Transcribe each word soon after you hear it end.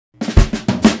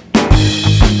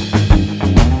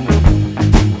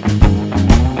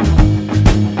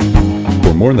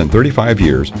more than 35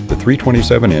 years, the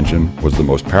 327 engine was the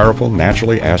most powerful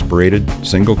naturally aspirated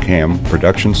single-cam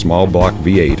production small block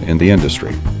V8 in the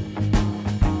industry.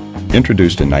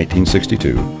 Introduced in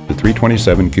 1962, the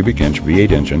 327 cubic inch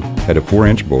V8 engine had a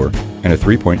 4-inch bore and a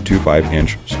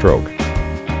 3.25-inch stroke.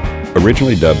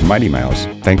 Originally dubbed Mighty Mouse,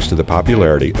 thanks to the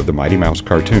popularity of the Mighty Mouse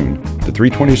cartoon, the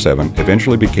 327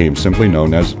 eventually became simply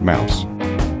known as Mouse.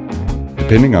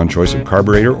 Depending on choice of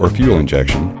carburetor or fuel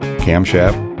injection,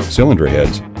 camshaft, cylinder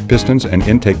heads, pistons, and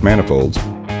intake manifolds,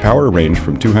 power ranged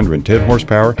from 210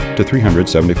 horsepower to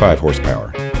 375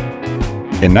 horsepower.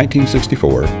 In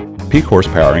 1964, peak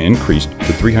horsepower increased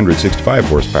to 365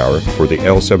 horsepower for the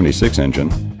L76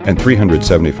 engine and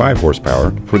 375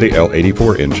 horsepower for the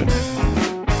L84 engine.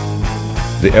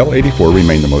 The L84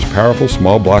 remained the most powerful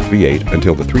small block V8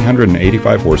 until the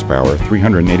 385 horsepower,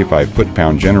 385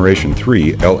 foot-pound Generation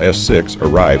 3 LS6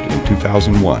 arrived in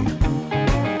 2001.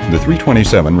 The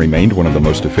 327 remained one of the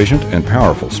most efficient and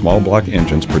powerful small block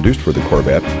engines produced for the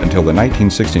Corvette until the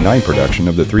 1969 production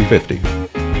of the 350.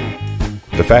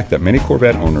 The fact that many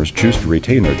Corvette owners choose to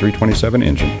retain their 327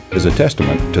 engine is a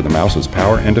testament to the Mouse's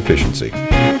power and efficiency.